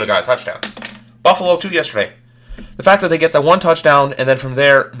 we should have got a touchdown. Buffalo, too, yesterday. The fact that they get that one touchdown, and then from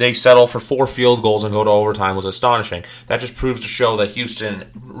there, they settle for 4 field goals and go to overtime was astonishing. That just proves to show that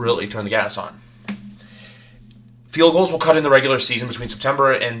Houston really turned the gas on. Field goals will cut in the regular season between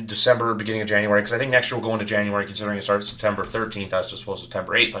September and December, beginning of January, because I think next year we'll go into January, considering it starts September 13th as opposed to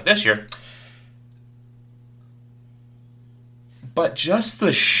September 8th, like this year. But just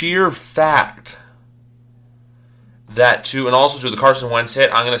the sheer fact that and also to the Carson Wentz hit,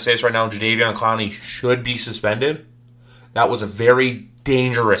 I'm going to say this right now, Jadeveon Clowney should be suspended. That was a very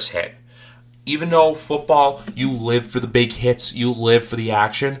dangerous hit. Even though football, you live for the big hits, you live for the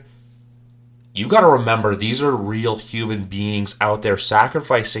action, you got to remember these are real human beings out there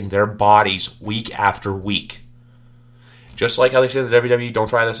sacrificing their bodies week after week. Just like how they say in the WWE, don't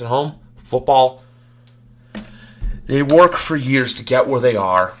try this at home. Football, they work for years to get where they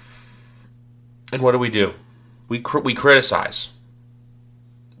are. And what do? We criticize.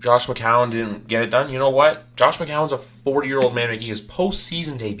 Josh McCown didn't get it done. You know what? Josh McCown's a 40-year-old man making his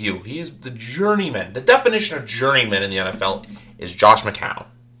postseason debut. He is the journeyman. The definition of journeyman in the NFL is Josh McCown.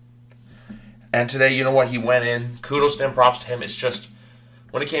 And today, you know what? He went in. Kudos to him, props to him. It's just,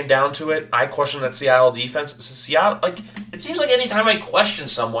 when it came down to it, I questioned that Seattle defense. It seems like anytime I question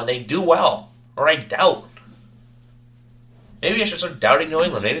someone, they do well. Or I doubt. Maybe I should start doubting New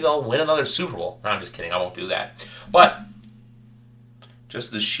England. Maybe they'll win another Super Bowl. No, I'm just kidding. I won't do that. But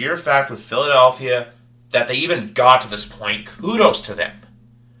just the sheer fact with Philadelphia that they even got to this point, kudos to them.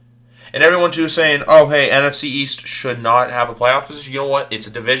 And everyone, too, saying, oh, hey, NFC East should not have a playoff position. You know what? It's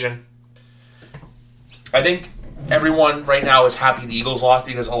a division. I think everyone right now is happy the Eagles lost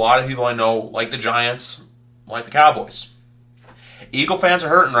because a lot of people I know like the Giants, like the Cowboys. Eagle fans are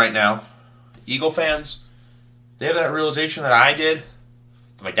hurting right now. Eagle fans, they have that realization that I did,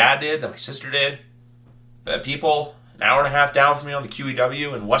 that my dad did, that my sister did, that people an hour and a half down from me on the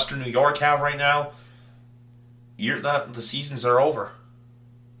QEW in Western New York have right now. The seasons are over.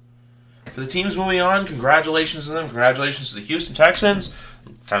 For the teams moving on, congratulations to them. Congratulations to the Houston Texans,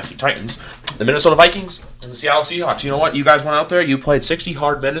 Tennessee Titans, the Minnesota Vikings, and the Seattle Seahawks. You know what? You guys went out there. You played 60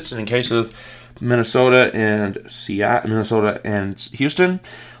 hard minutes, and in case of Minnesota and Houston,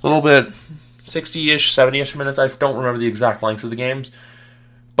 a little bit 60-ish, 70-ish minutes. I don't remember the exact lengths of the games.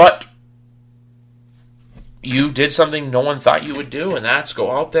 But you did something no one thought you would do, and that's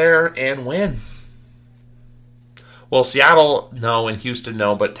go out there and win. Well, Seattle, no, and Houston,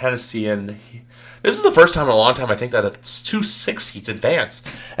 no, but Tennessee and... This is the first time in a long time, I think, that it's 2 6 seeds advance.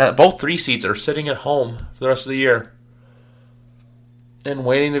 And both 3 seeds are sitting at home for the rest of the year and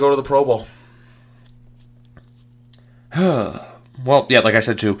waiting to go to the Pro Bowl. Well, yeah, like I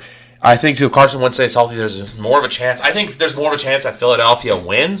said, too, I think, too, if Carson Wentz stays healthy, there's more of a chance. I think there's more of a chance that Philadelphia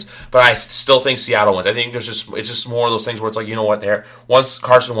wins, but I still think Seattle wins. I think it's just more of those things where it's like, you know what, once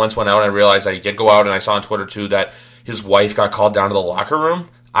Carson Wentz went out, I realized that he did go out, and I saw on Twitter, too, that his wife got called down to the locker room.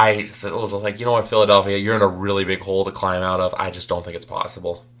 I was like, you know what, Philadelphia, you're in a really big hole to climb out of. I just don't think it's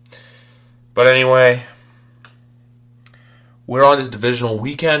possible. But anyway, we're on this divisional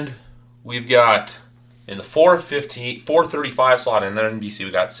weekend. We've got, in the 4:35 slot in NBC,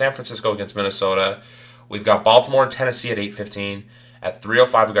 we got San Francisco against Minnesota. We've got Baltimore and Tennessee at 8:15. At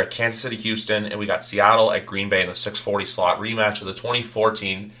 3:05, we got Kansas City, Houston, and we got Seattle at Green Bay in the 6:40 slot rematch of the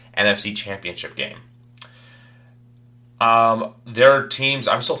 2014 NFC Championship game. There are teams,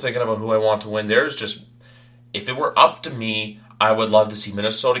 I'm still thinking about who I want to win. If it were up to me, I would love to see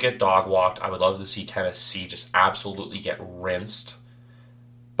Minnesota get dog walked. I would love to see Tennessee just absolutely get rinsed.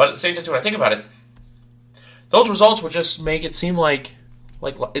 But at the same time, when I think about it, those results would just make it seem like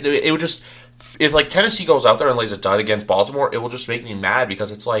it would just, if like Tennessee goes out there and lays a dud against Baltimore, it will just make me mad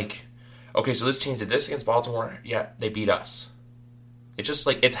because it's like, okay, so this team did this against Baltimore, yeah, they beat us. It's just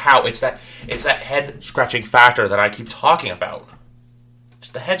like it's that head scratching factor that I keep talking about.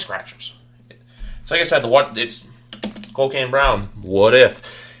 Just the head scratchers. It's like I said, it's Cocaine Brown. What if?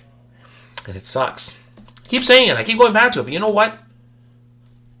 And it sucks. I keep saying it. I keep going back to it. But you know what?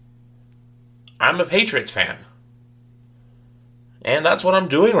 I'm a Patriots fan. And that's what I'm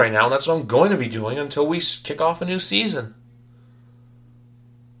doing right now. And that's what I'm going to be doing until we kick off a new season.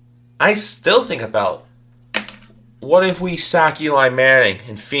 I still think about, what if we sack Eli Manning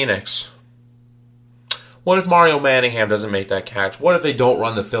in Phoenix? What if Mario Manningham doesn't make that catch? What if they don't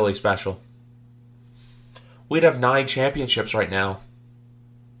run the Philly special? We'd have 9 championships right now.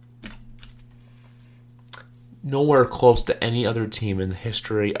 Nowhere close to any other team in the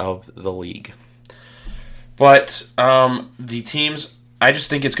history of the league. But the teams, I just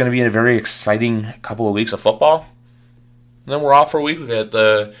think it's going to be a very exciting couple of weeks of football. And then we're off for a week. We got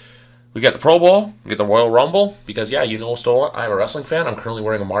the Pro Bowl, we get the Royal Rumble, because, yeah, you know, still, I'm a wrestling fan. I'm currently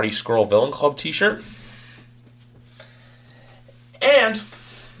wearing a Marty Scurll Villain Club t-shirt. And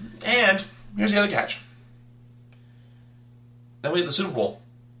here's the other catch. Then we have the Super Bowl.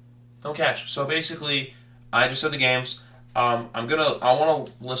 No catch. So basically, I just said the games. I want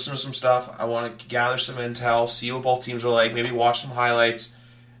to listen to some stuff. I want to gather some intel, see what both teams are like, maybe watch some highlights,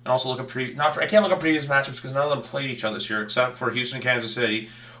 and also look at I can't look at previous matchups because none of them played each other this year, except for Houston and Kansas City,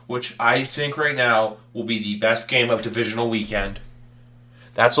 which I think right now will be the best game of divisional weekend.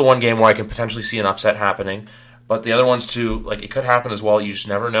 That's the one game where I can potentially see an upset happening. But the other ones too, like, it could happen as well. You just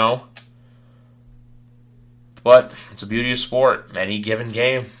never know. But it's the beauty of sport. Any given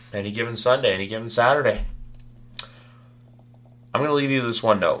game, any given Sunday, any given Saturday. I'm going to leave you this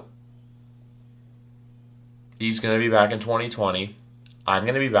one note. He's going to be back in 2020. I'm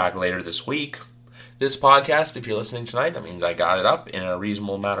going to be back later this week. This podcast, if you're listening tonight, that means I got it up in a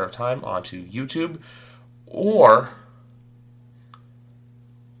reasonable matter of time onto YouTube or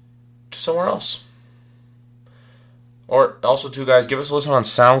to somewhere else. Or also, too, guys, give us a listen on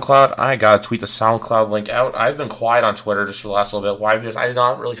SoundCloud. I got to tweet the SoundCloud link out. I've been quiet on Twitter just for the last little bit. Why? Because I did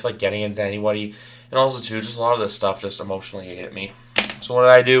not really feel like getting into anybody. And also, too, just a lot of this stuff just emotionally ate at me. So what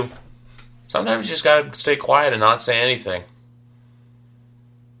did I do? Sometimes you just got to stay quiet and not say anything.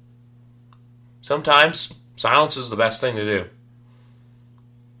 Sometimes silence is the best thing to do.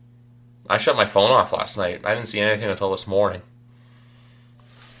 I shut my phone off last night. I didn't see anything until this morning.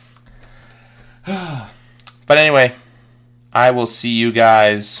 But anyway, I will see you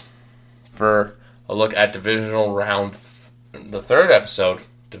guys for a look at divisional round, the third episode,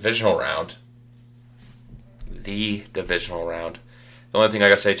 divisional round. The divisional round. The only thing I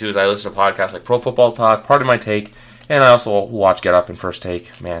gotta say too is I listen to podcasts like Pro Football Talk, Part of My Take, and I also watch Get Up and First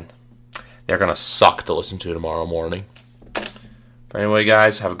Take. Man, they're gonna suck to listen to tomorrow morning. But anyway,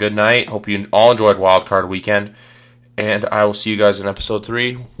 guys, have a good night. Hope you all enjoyed Wild Card Weekend, and I will see you guys in episode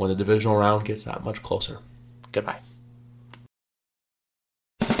 3 when the divisional round gets that much closer. Goodbye.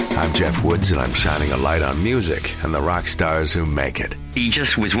 I'm Jeff Woods, and I'm shining a light on music and the rock stars who make it. He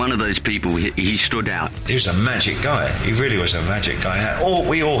just was one of those people, he stood out. He was a magic guy. He really was a magic guy.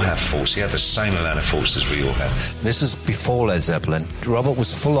 We all have faults. He had the same amount of faults as we all have. This was before Led Zeppelin. Robert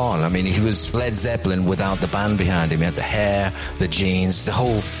was full on. I mean, he was Led Zeppelin without the band behind him. He had the hair, the jeans, the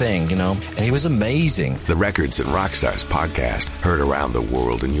whole thing, you know. And he was amazing. The Records and Rockstars podcast, heard around the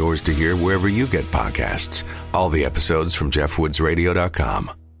world and yours to hear wherever you get podcasts. All the episodes from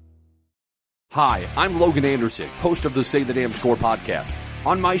JeffWoodsRadio.com. Hi, I'm Logan Anderson, host of the Say the Damn Score podcast.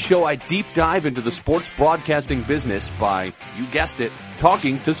 On my show, I deep dive into the sports broadcasting business by, you guessed it,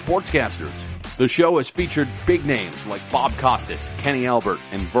 talking to sportscasters. The show has featured big names like Bob Costas, Kenny Albert,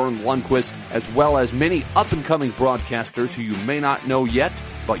 and Vern Lundquist, as well as many up-and-coming broadcasters who you may not know yet,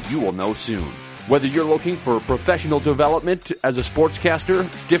 but you will know soon. Whether you're looking for professional development as a sportscaster,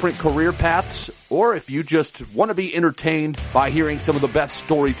 different career paths, or if you just want to be entertained by hearing some of the best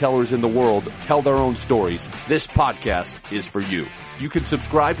storytellers in the world tell their own stories, this podcast is for you. You can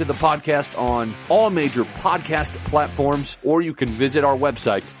subscribe to the podcast on all major podcast platforms, or you can visit our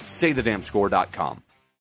website, saythedamnscore.com.